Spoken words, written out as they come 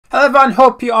Hello everyone,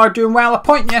 hope you are doing well. A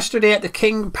point yesterday at the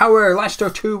King Power, Leicester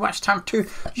 2, West Ham 2.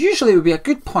 Usually it would be a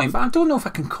good point, but I don't know if I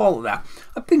can call it that.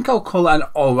 I think I'll call it an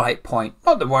alright point.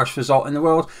 Not the worst result in the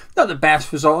world, not the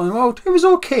best result in the world. It was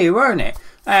okay, weren't it?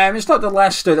 It's not the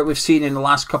Leicester that we've seen in the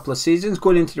last couple of seasons.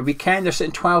 Going into the weekend, they're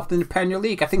sitting 12th in the Premier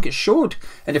League. I think it showed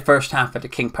in the first half at the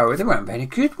King Power. They weren't very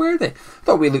good, were they? I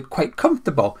thought we looked quite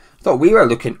comfortable. I thought we were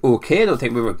looking okay. I don't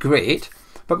think we were great.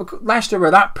 But because Leicester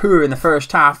were that poor in the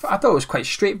first half, I thought it was quite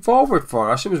straightforward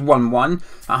for us. It was 1-1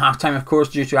 at half time, of course,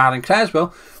 due to Aaron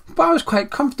Creswell. But I was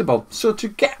quite comfortable. So to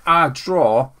get a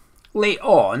draw late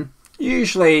on,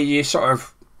 usually you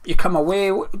come away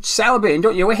celebrating,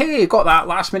 don't you? Well, hey, you got that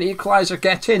last minute equaliser,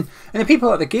 get in. And the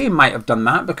people at the game might have done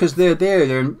that because they're there,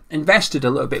 they're invested a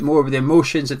little bit more with the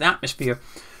emotions and the atmosphere.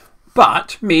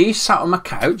 But me, sat on my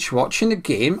couch, watching the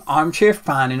game, armchair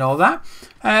fan and all that,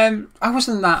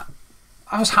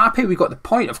 I was happy we got the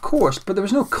point, of course, but there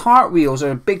was no cartwheels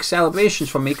or big celebrations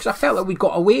from me because I felt like we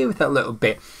got away with it a little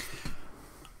bit.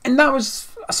 And that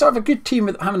was sort of a good team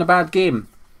with having a bad game.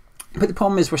 But the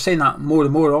problem is we're saying that more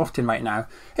and more often right now.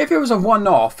 If it was a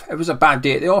one-off, it was a bad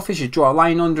day at the office, you draw a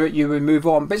line under it, you would move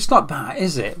on. But it's not that,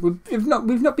 is it? We've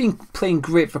not been playing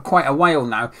great for quite a while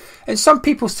now. And some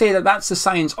people say that that's the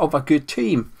signs of a good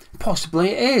team.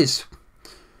 Possibly it is.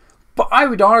 But I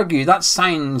would argue that's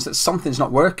signs that something's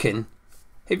not working.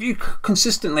 If you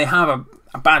consistently have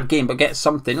a bad game but get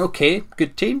something, okay,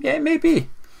 good team, yeah, maybe.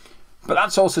 But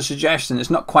that's also suggesting it's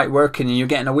not quite working and you're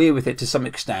getting away with it to some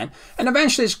extent. And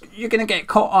eventually you're going to get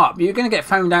caught up, you're going to get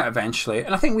found out eventually.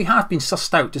 And I think we have been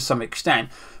sussed out to some extent.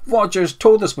 Rodgers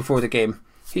told us before the game,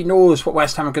 he knows what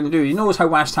West Ham are going to do, he knows how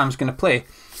West Ham's going to play.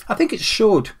 I think it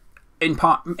showed in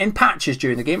patches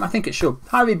during the game, I think it showed.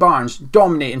 Harvey Barnes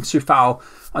dominating Coufal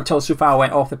until Coufal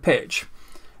went off the pitch.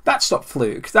 That's not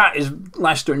fluke. That is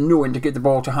Leicester knowing to give the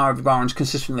ball to Harvey Barnes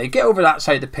consistently. Get over that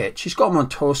side of the pitch. He's got him on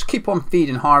toast. Keep on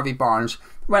feeding Harvey Barnes.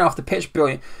 Went off the pitch,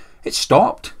 brilliant. It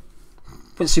stopped.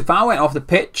 When Coufal went off the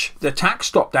pitch, the attack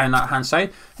stopped down that hand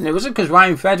side. And it wasn't because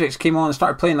Ryan Fredericks came on and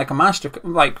started playing like a master,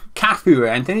 like Cafu or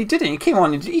anything. He didn't. He came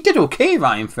on and he did okay,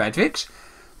 Ryan Fredericks.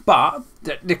 But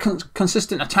the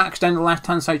consistent attacks down the left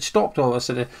hand side stopped all of a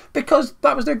sudden because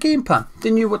that was their game plan. They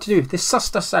knew what to do. They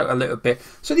sussed us out a little bit.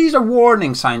 So these are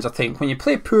warning signs, I think. When you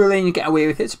play poorly and you get away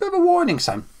with it, it's a bit of a warning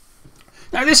sign.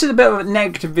 Now this is a bit of a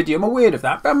negative video, I'm aware of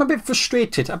that, but I'm a bit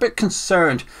frustrated, a bit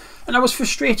concerned. And I was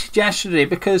frustrated yesterday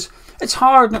because it's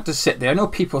hard not to sit there. I know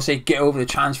people say get over the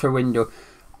transfer window.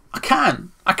 I can't.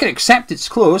 I can accept it's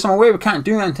closed. I'm aware we can't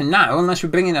do anything now unless we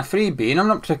bring in a freebie, and I'm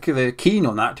not particularly keen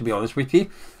on that, to be honest with you.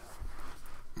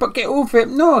 But get over it.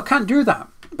 No, I can't do that.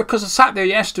 Because I sat there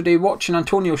yesterday watching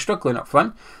Antonio struggling up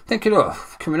front, thinking, oh,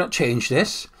 can we not change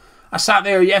this? I sat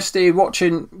there yesterday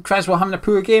watching Creswell having a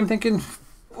poor game, thinking,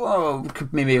 oh,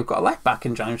 maybe we've got a left back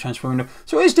in January transfer window.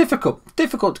 So it is difficult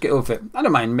to get over it. I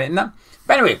don't mind admitting that.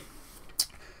 But anyway,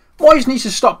 Moyes needs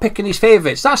to stop picking his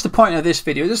favourites. That's the point of this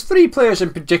video. There's three players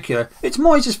in particular. It's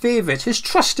Moyes' favourites, his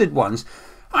trusted ones.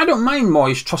 I don't mind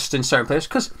Moyes trusting certain players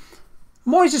because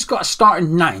Moyes has got a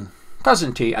starting 9.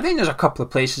 Doesn't he? I think there's a couple of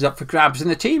places up for grabs in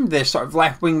the team. The sort of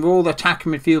left wing role, the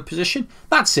attacking midfield position.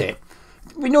 That's it.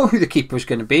 We know who the keeper is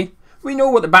going to be. We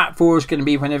know what the back four is going to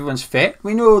be when everyone's fit.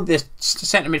 We know the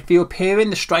centre midfield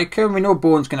pairing, the striker, and we know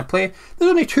Bowen's going to play.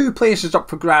 There's only 2 places up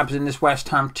for grabs in this West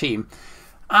Ham team.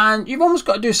 And you've almost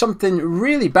got to do something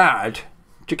really bad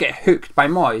to get hooked by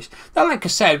Moyes. Now, like I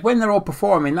said, when they're all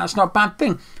performing, that's not a bad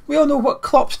thing. We all know what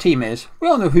Klopp's team is. We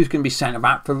all know who's going to be centre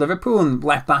back for Liverpool and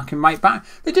left back and right back.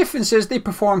 The difference is they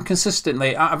perform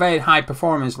consistently at a very high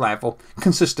performance level.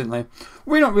 Consistently.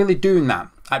 We're not really doing that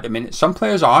at the minute. Some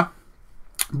players are.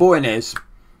 Bowen is.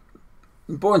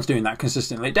 Bowen's doing that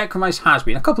consistently. Declan Rice has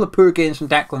been. A couple of poor games from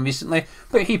Declan recently,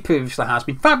 but he previously has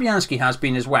been. Fabianski has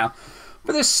been as well.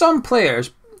 But there's some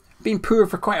players been poor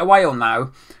for quite a while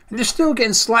now, and they're still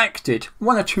getting selected.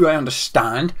 1 or 2 I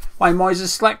understand why Moyes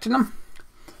is selecting them.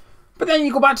 But then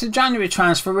you go back to the January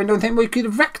transfer window and think, well, you could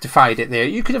have rectified it there.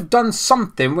 You could have done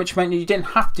something which meant you didn't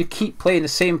have to keep playing the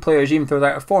same players even though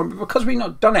they're out of form. But because we've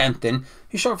not done anything,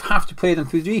 you sort of have to play them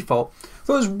through default.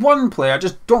 There's one player, I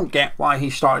just don't get why he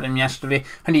started him yesterday,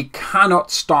 and he cannot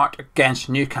start against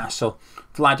Newcastle.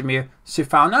 Vladimir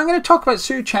Coufal. Now I'm going to talk about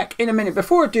Soucek in a minute.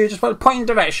 Before I do, just want to point in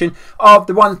the direction of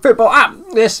the OneFootball app.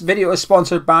 This video is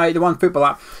sponsored by the OneFootball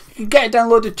app. You can get it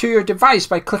downloaded to your device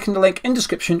by clicking the link in the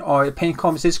description or the pinned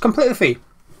comments. It's completely free.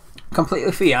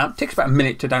 Completely free app. Takes about a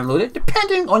minute to download it,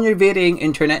 depending on your varying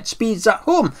internet speeds at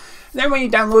home. Then when you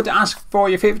download it, ask for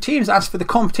your favourite teams, ask for the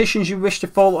competitions you wish to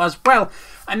follow as well.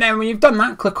 And then when you've done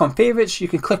that, click on favourites. You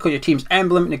can click on your team's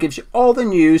emblem and it gives you all the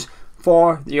news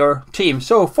for your team.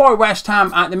 So for West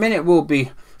Ham at the minute will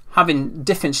be having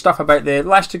different stuff about the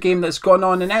Leicester game that's gone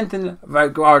on and anything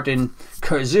regarding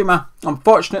Kurt Zouma,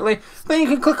 unfortunately. Then you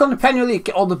can click on the Premier League,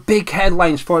 get all the big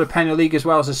headlines for the Premier League as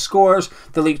well as the scores,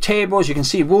 the league tables. You can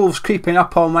see Wolves creeping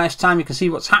up on West Ham. You can see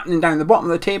what's happening down the bottom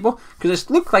of the table, because it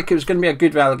looked like it was going to be a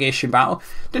good relegation battle.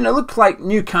 Didn't it look like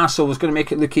Newcastle was going to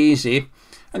make it look easy?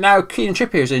 And now Kieran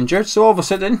Trippier's injured, so all of a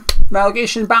sudden,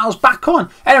 relegation battle's back on.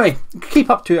 Anyway, keep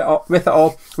up to it with the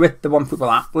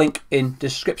OneFootball app, link in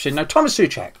description. Now, Thomas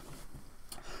Soucek.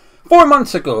 4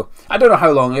 months ago, I don't know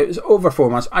how long, it was over 4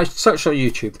 months, I searched on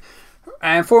YouTube.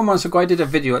 And 4 months ago, I did a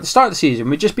video at the start of the season.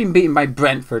 We'd just been beaten by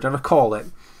Brentford, I recall it.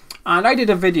 And I did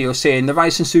a video saying the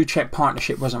Rice and Soucek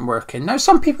partnership wasn't working. Now,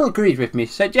 some people agreed with me,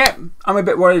 said, yeah, I'm a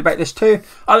bit worried about this too.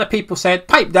 Other people said,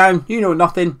 pipe down, you know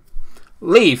nothing,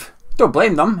 leave. Don't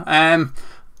blame them. I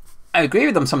agree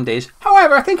with them some days.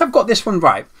 However, I think I've got this one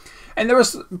right. And there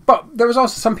was also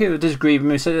some people that disagreed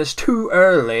with me, said it's too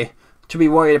early to be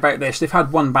worried about this. They've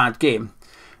had one bad game.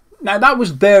 Now, that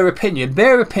was their opinion.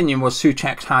 Their opinion was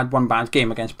Soucek's had one bad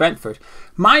game against Brentford.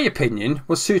 My opinion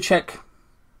was Soucek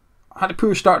had a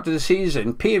poor start to the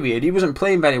season, period. He wasn't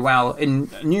playing very well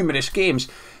in numerous games.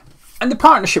 And the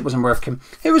partnership wasn't working.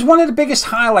 It was one of the biggest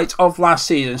highlights of last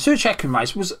season. Soucek and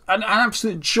Rice was an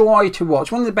absolute joy to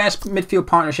watch. One of the best midfield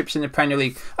partnerships in the Premier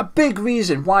League. A big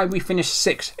reason why we finished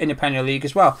 6th in the Premier League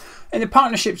as well. And the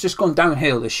partnership's just gone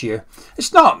downhill this year.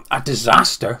 It's not a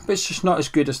disaster, but it's just not as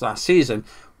good as last season.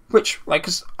 Which, like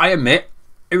I admit,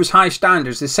 it was high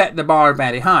standards. They set the bar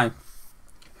very high.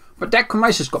 But Declan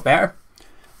Rice has got better.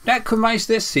 Declan Rice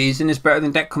this season is better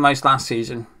than Declan Rice last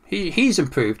season. He's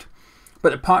improved.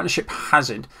 But the partnership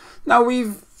hasn't. Now,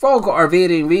 we've all got our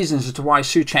varying reasons as to why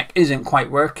Soucek isn't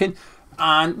quite working,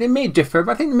 and they may differ,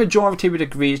 but I think the majority would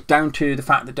agree it's down to the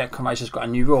fact that Declan Rice has got a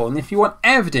new role. And if you want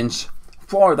evidence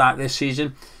for that this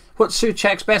season, what's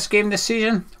Soucek's best game this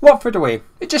season? Watford away.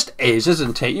 It just is,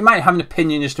 isn't it? You might have an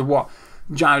opinion as to what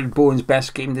Jared Bowen's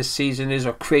best game this season is,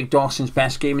 or Craig Dawson's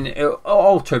best game, and it'll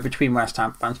alter between West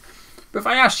Ham fans. But if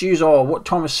I asked you all what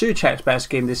Thomas Soucek's best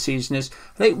game this season is,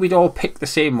 I think we'd all pick the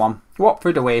same one.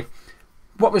 Watford away.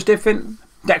 What was different?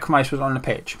 Declan Rice was on the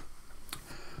pitch.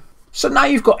 So now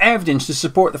you've got evidence to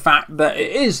support the fact that it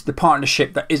is the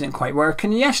partnership that isn't quite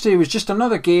working. Yesterday was just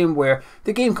another game where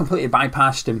the game completely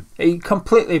bypassed him. He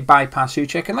completely bypassed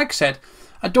Soucek. And like I said,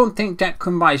 I don't think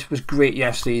Declan Rice was great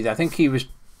yesterday either. I think he was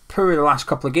poor the last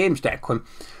couple of games, Declan.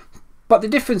 But the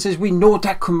difference is we know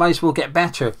Declan Rice will get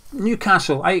better.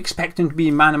 Newcastle, I expect him to be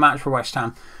man of match for West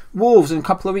Ham. Wolves in a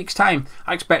couple of weeks' time,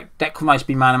 I expect Declan Rice to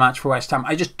be man of match for West Ham.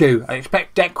 I just do. I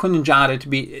expect Declan and Jared to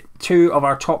be 2 of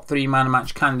our top 3 man of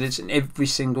match candidates in every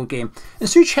single game. And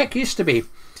Soucek used to be.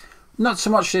 Not so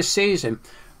much this season.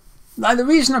 Now, the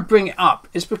reason I bring it up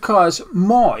is because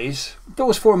Moyes, that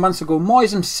was 4 months ago,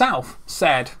 Moyes himself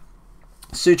said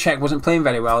Soucek wasn't playing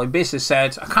very well. He basically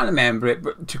said, I can't remember it,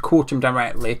 but to quote him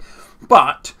directly,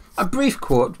 but a brief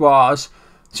quote was,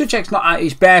 Soucek's not at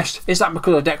his best. Is that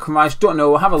because of Declan Rice? Don't know.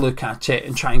 We'll have a look at it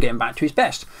and try and get him back to his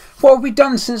best. What have we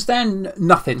done since then?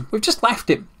 Nothing. We've just left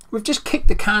it. We've just kicked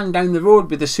the can down the road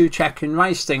with the Soucek and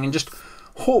Rice thing and just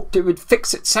hoped it would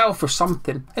fix itself or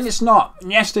something. And it's not.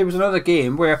 And yesterday was another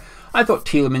game where I thought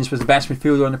Tielemans was the best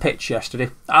midfielder on the pitch yesterday.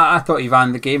 I thought he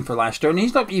ran the game for Leicester, and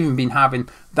he's not even been having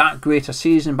that great a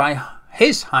season by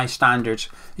his high standards.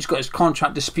 He's got his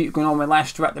contract dispute going on with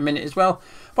Leicester at the minute as well.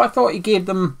 But I thought he gave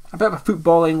them a bit of a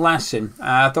footballing lesson.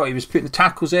 I thought he was putting the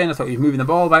tackles in. I thought he was moving the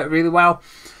ball about really well.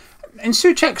 And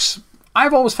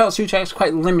I've always felt Soucek's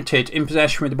quite limited in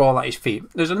possession with the ball at his feet.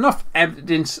 There's enough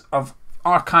evidence of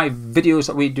archive videos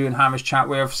that we do in Hammers Chat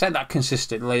where I've said that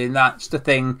consistently, and that's the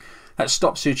thing that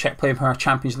stops Soucek playing for a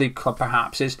Champions League club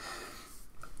perhaps, is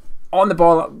on the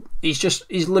ball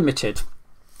he's limited.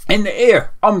 In the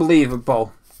air,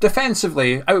 unbelievable.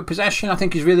 Defensively, out of possession, I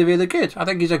think he's really, really good. I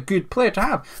think he's a good player to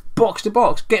have. Box to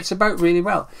box, gets about really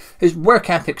well. His work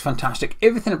ethic's fantastic.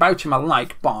 Everything about him I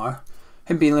like, bar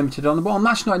him being limited on the ball. And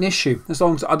that's not an issue, as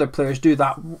long as other players do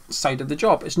that side of the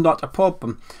job. It's not a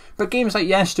problem. But games like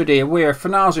yesterday, where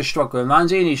Fornals is struggling,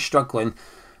 Lanzini's struggling,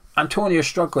 Antonio's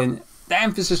struggling, the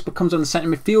emphasis becomes on the centre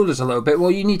midfielders a little bit.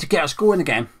 Well, you need to get us going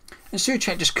again. And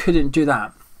Soucek just couldn't do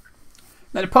that.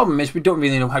 Now the problem is we don't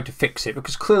really know how to fix it,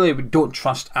 because clearly we don't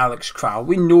trust Alex Kral.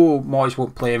 We know Moyes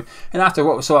won't play him, and after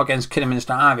what we saw against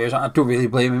Kidderminster Aviers, I don't really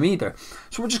blame him either.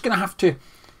 So we're just going to have to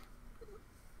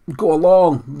go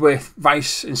along with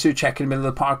Rice and Soucek in the middle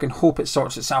of the park and hope it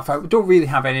sorts itself out. We don't really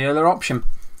have any other option,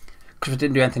 because we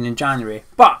didn't do anything in January.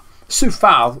 But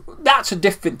Coufal, that's a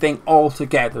different thing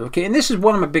altogether, okay? And this is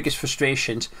one of my biggest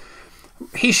frustrations.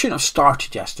 He shouldn't have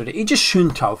started yesterday. He just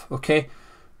shouldn't have, okay?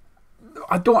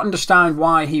 I don't understand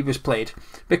why he was played.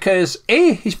 Because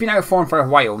A, he's been out of form for a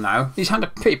while now. He's had a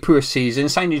pretty poor season.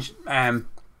 Signed his,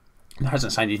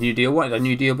 hasn't signed his new deal. Wanted a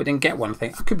new deal but didn't get one, I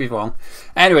think. I could be wrong.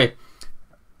 Anyway,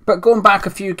 but going back a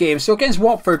few games. So against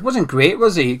Watford, wasn't great,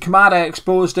 was he? Kamara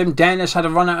exposed him. Dennis had a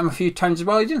run at him a few times as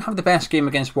well. He didn't have the best game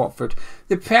against Watford.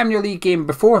 The Premier League game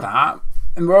before that,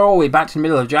 and we're all the way back to the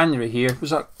middle of January here,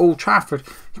 was at Old Trafford.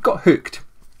 He got hooked.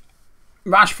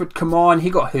 Rashford come on,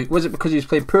 he got hooked. Was it because he was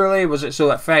playing poorly? Was it so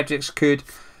that Fredericks could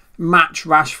match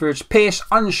Rashford's pace?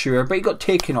 Unsure, but he got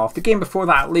taken off. The game before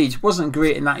that at Leeds wasn't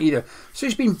great in that either. So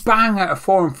he's been bang out of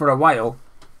form for a while.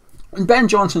 And Ben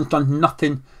Johnson's done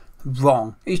nothing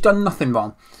wrong. He's done nothing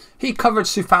wrong. He covered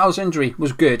Coufal's injury,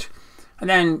 was good. And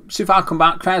then Coufal come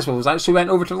back, Creswell was out, so he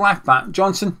went over to the left back.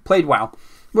 Johnson played well.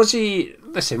 Was he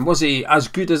as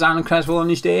good as Aaron Creswell on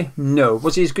his day? No.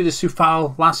 Was he as good as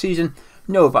Coufal last season?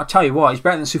 No, but I'll tell you what, he's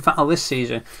better than Coufal this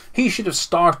season. He should have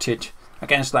started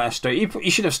against Leicester.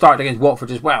 He should have started against Watford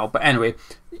as well. But anyway,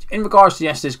 in regards to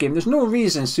yesterday's game, there's no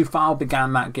reason Coufal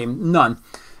began that game. None.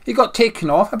 He got taken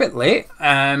off a bit late.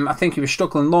 I think he was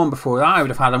struggling long before that. I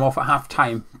would have had him off at half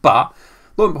time. But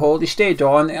lo and behold, he stayed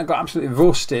on and got absolutely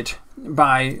roasted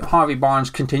by Harvey Barnes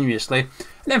continuously. And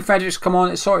then Fredericks come on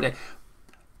and sorted it.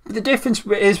 But the difference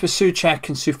is with Soucek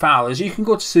and Coufal is you can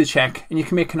go to Soucek and you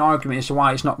can make an argument as to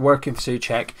why it's not working for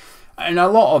Soucek. And a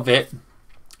lot of it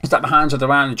is at the hands of the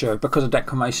manager because of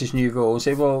Declan Rice's new role.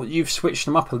 Say, well, you've switched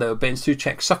them up a little bit and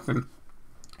Soucek's suffering.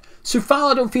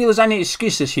 Coufal, I don't feel there's any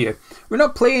excuses here. We're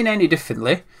not playing any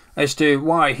differently as to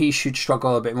why he should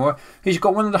struggle a bit more. He's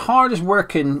got one of the hardest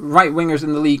working right wingers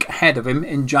in the league ahead of him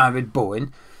in Jared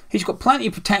Bowen. He's got plenty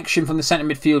of protection from the centre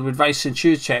midfield with Rice and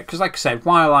Soucek. Because like I said,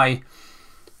 while I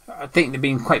think they're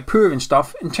being quite poor and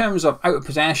stuff, in terms of out of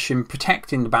possession,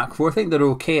 protecting the back four, I think they're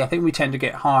okay. I think we tend to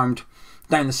get harmed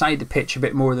down the side of the pitch a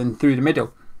bit more than through the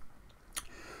middle.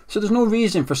 So there's no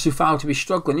reason for Coufal to be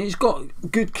struggling. He's got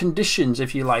good conditions,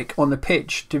 if you like, on the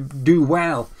pitch to do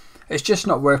well. It's just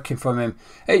not working for him.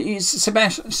 It's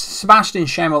Sebastian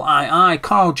Schemmel, aye.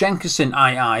 Carl Jenkinson,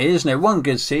 aye, isn't it? One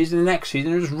good season, the next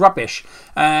season it was rubbish.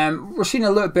 We're seeing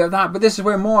a little bit of that, but this is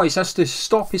where Moyes has to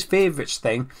stop his favourites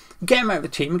thing, get him out of the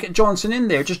team, and get Johnson in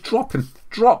there. Just drop him.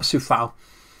 Drop Coufal.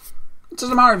 It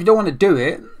doesn't matter if you don't want to do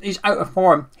it. He's out of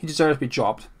form. He deserves to be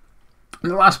dropped. And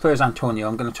the last player is Antonio,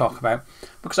 I'm going to talk about,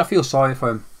 because I feel sorry for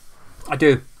him. I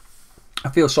do. I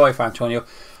feel sorry for Antonio.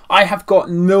 I have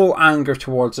got no anger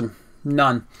towards him.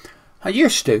 None. I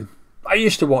used to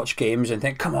watch games and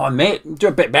think, come on, mate, do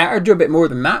a bit better, do a bit more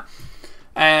than that.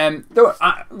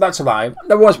 That's a lie.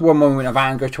 There was one moment of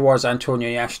anger towards Antonio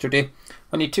yesterday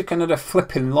when he took another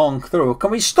flipping long throw. Can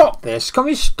we stop this? Can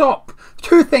we stop?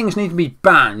 Two things need to be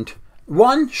banned.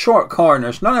 One, short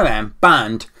corners. None of them.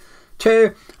 Banned.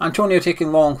 Two, Antonio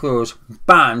taking long throws.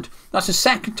 Banned. That's the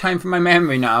second time from my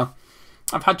memory now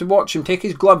I've had to watch him take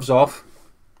his gloves off.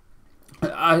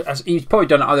 He's probably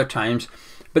done it other times,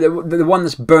 but the one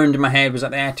that's burned in my head was at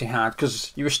the Etihad,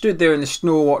 because you were stood there in the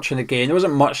snow watching the game. There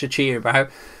wasn't much to cheer about.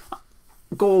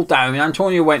 Goal down,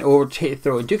 Antonio went over to take the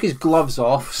throw and took his gloves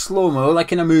off, slow-mo,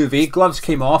 like in a movie. Gloves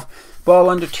came off, ball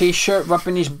under t-shirt,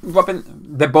 rubbing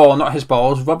the ball, not his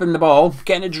balls, rubbing the ball,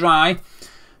 getting it dry.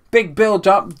 Big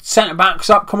build-up, centre-backs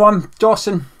up, come on,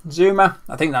 Dawson, Zuma,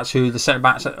 I think that's who the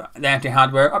centre-backs at the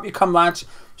Etihad were. Up you come, lads.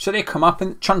 So they come up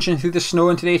and truncheon through the snow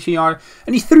into the 80-yard,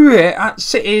 and he threw it at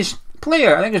City's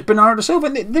player. I think it was Bernardo Silva,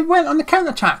 and they went on the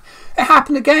counter-attack. It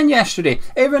happened again yesterday.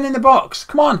 Everyone in the box.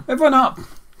 Come on, everyone up.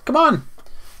 Come on.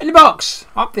 In the box.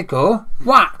 Up they go.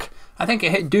 Whack. I think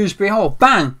it hit Dewsbury Hall.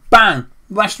 Bang, bang.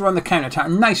 Leicester on the counter-attack.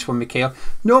 Nice one, Michail.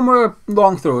 No more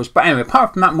long throws. But anyway,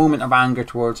 apart from that moment of anger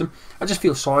towards him, I just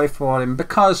feel sorry for him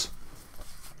because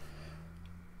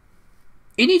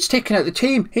he needs taken out of the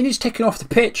team. He needs taken off the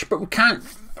pitch, but we can't.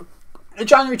 The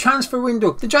January transfer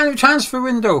window. The January transfer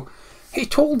window. He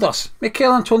told us.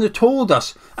 Michail Antonio told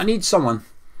us. I need someone.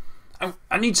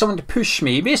 I need someone to push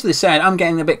me. He basically said, I'm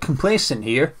getting a bit complacent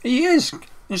here. He is.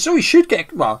 And so he should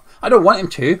get, well, I don't want him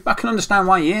to, but I can understand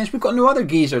why he is. We've got no other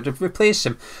geezer to replace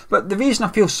him. But the reason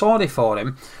I feel sorry for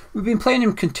him, we've been playing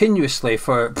him continuously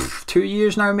for 2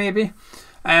 years now, maybe.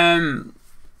 We're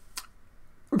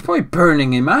probably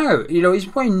burning him out. You know, he's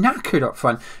probably knackered up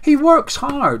front. He works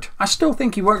hard. I still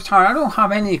think he works hard. I don't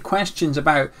have any questions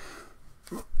about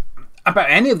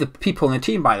any of the people in the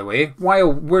team, by the way.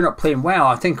 While we're not playing well,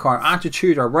 I think our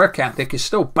attitude, our work ethic is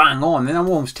still bang on. And I'm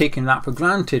almost taking that for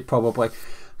granted, probably.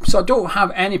 So I don't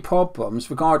have any problems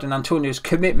regarding Antonio's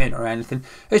commitment or anything.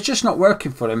 It's just not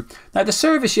working for him. Now, the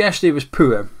service yesterday was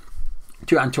poor.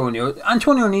 to Antonio.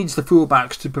 Antonio needs the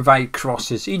fullbacks to provide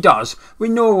crosses. He does. We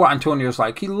know what Antonio's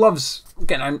like. He loves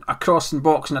getting a cross in the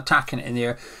box and attacking it in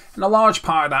there. And a large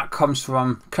part of that comes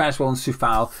from Cresswell and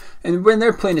Coufal. And when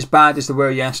they're playing as bad as they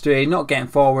were yesterday, not getting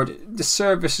forward, the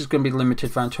service is going to be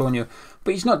limited for Antonio.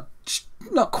 But he's not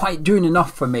quite doing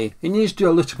enough for me. He needs to do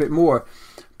a little bit more.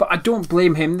 But I don't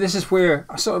blame him. This is where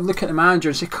I sort of look at the manager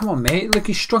and say, come on, mate. Look,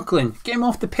 he's struggling. Get him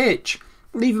off the pitch.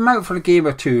 Leave him out for a game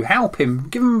or two. Help him.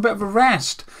 Give him a bit of a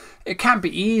rest. It can't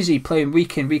be easy playing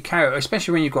week in, week out,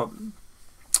 especially when you've got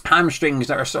hamstrings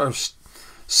that are sort of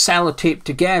sellotaped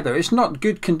together. It's not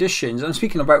good conditions. I'm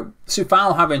speaking about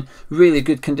Coufal having really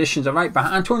good conditions at right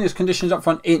back. Antonio's conditions up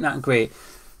front ain't that great.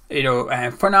 You know,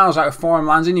 Fornal's out of form.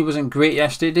 Lanzini wasn't great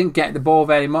yesterday. Didn't get the ball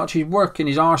very much. He's working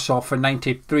his arse off for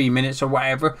 93 minutes or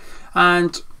whatever.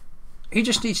 And he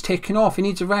just needs taking off. He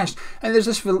needs a rest. And there's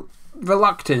this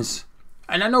reluctance.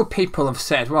 And I know people have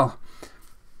said, well,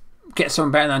 get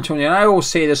someone better than Antonio. And I always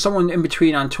say there's someone in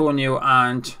between Antonio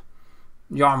and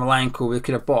Yarmolenko we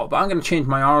could have bought. But I'm going to change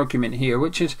my argument here,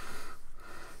 which is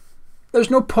there's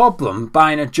no problem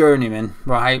buying a journeyman,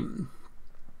 right?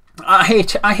 I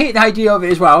hate the idea of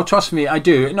it as well. Trust me, I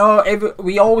do. No,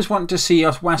 we always want to see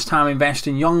us West Ham invest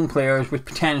in young players with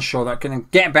potential that can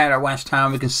get better at West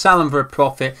Ham. We can sell them for a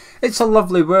profit. It's a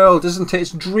lovely world, isn't it?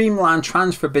 It's dreamland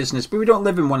transfer business, but we don't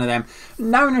live in one of them.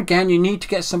 Now and again, you need to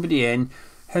get somebody in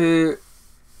who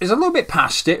is a little bit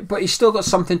past it, but he's still got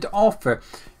something to offer.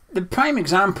 The prime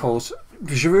examples: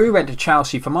 Giroud went to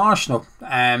Chelsea from Arsenal.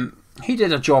 He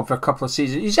did a job for a couple of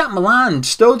seasons. He's at Milan,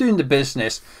 still doing the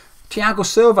business. Thiago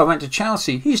Silva went to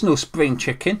Chelsea. He's no spring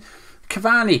chicken.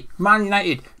 Cavani, Man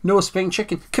United, no spring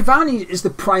chicken. Cavani is the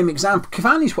prime example.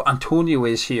 Cavani's what Antonio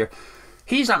is here.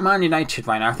 He's at Man United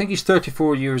right now. I think he's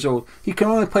 34 years old. He can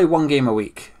only play one game a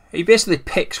week. He basically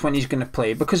picks when he's going to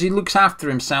play because he looks after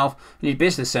himself, and he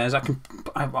basically says,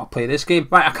 I'll play this game.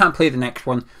 Right, I can't play the next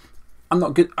one. I'm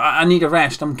not good. I need a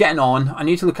rest. I'm getting on. I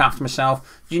need to look after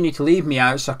myself. You need to leave me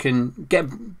out so I can get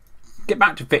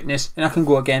back to fitness and I can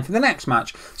go again for the next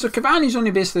match. So Cavani's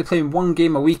only basically playing one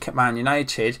game a week at Man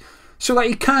United, so that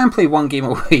he can play one game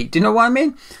a week. Do you know what I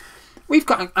mean? We've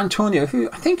got Antonio, who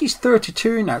I think he's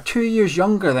 32 now, 2 years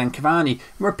younger than Cavani.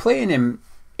 We're playing him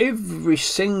every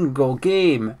single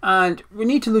game, and we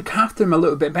need to look after him a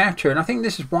little bit better. And I think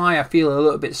this is why I feel a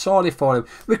little bit sorry for him.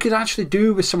 We could actually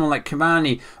do with someone like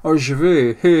Cavani or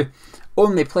Giroud, who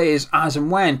only plays as and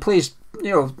when, plays,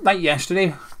 you know, like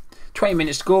yesterday. 20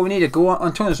 minutes to go, we need a goal.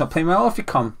 Antonio's not playing well. Off you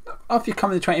come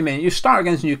in the 20 minutes. You start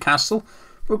against Newcastle.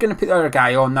 We're going to put the other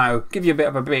guy on now, give you a bit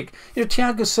of a break. You know,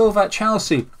 Thiago Silva at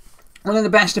Chelsea, one of the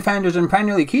best defenders in the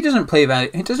Premier League. He doesn't play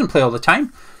all the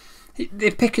time.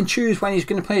 They pick and choose when he's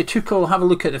going to play. Tuchel will have a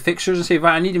look at the fixtures and say,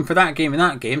 right, I need him for that game and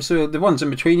that game. So the ones in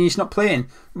between, he's not playing.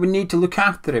 We need to look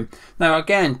after him. Now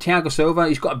again, Thiago Silva,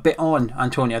 he's got a bit on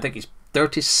Antonio. I think he's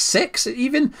 36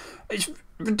 even. It's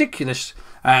ridiculous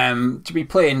to be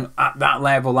playing at that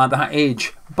level at that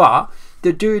age, but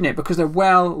they're doing it because they're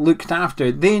well looked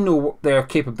after. They know their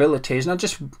capabilities, and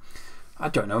I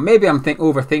don't know, maybe I'm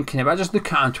overthinking it, but I just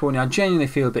look at Antonio, I genuinely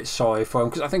feel a bit sorry for him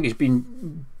because I think he's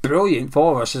been brilliant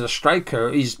for us as a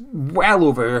striker. He's well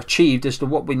overachieved as to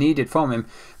what we needed from him.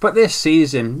 But this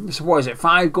season, what is it,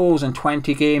 5 goals in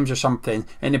 20 games or something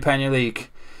in the Premier League?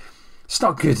 It's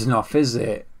not good enough, is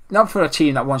it? Not for a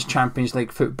team that wants Champions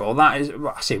League football. That is,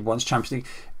 well, I say wants Champions League.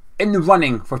 In the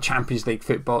running for Champions League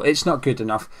football, it's not good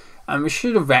enough. And we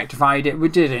should have rectified it. We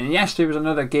didn't. And yesterday was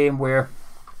another game where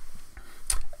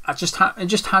it just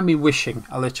had me wishing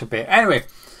a little bit. Anyway,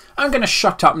 I'm going to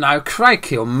shut up now.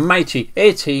 Crikey almighty.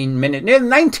 18 minutes. Nearly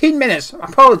 19 minutes.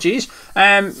 Apologies.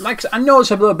 Like I know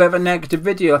it's a little bit of a negative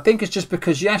video. I think it's just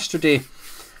because yesterday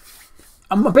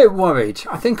I'm a bit worried.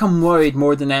 I think I'm worried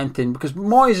more than anything because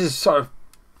Moyes is sort of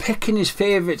picking his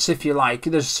favourites, if you like.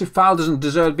 Coufal doesn't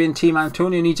deserve being team.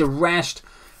 Antonio needs a rest,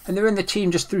 and they're in the team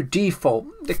just through default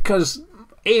because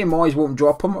A, Moyes won't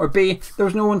drop him, or B,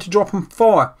 there's no one to drop him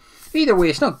for. Either way,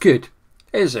 it's not good,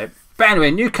 is it? But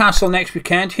anyway, Newcastle next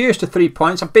weekend. Here's the 3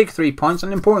 points, a big 3 points,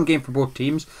 an important game for both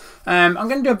teams. I'm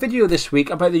going to do a video this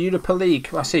week about the Europa League.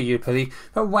 Well, I say Europa League,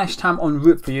 about West Ham en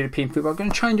route for European football. I'm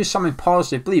going to try and do something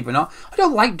positive, believe it or not. I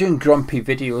don't like doing grumpy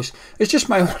videos. It's just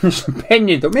my honest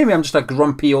opinion, though. Maybe I'm just a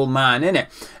grumpy old man, innit?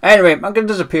 Anyway, I'm going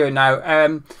to disappear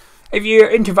now. If you're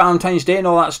into Valentine's Day and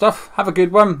all that stuff, have a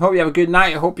good one. Hope you have a good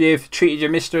night. I hope you've treated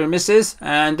your Mr. and Mrs.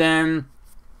 And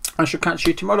I shall catch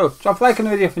you tomorrow. So if you like the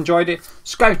video, if you enjoyed it,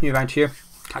 subscribe to me around here.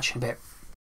 Catch you in a bit.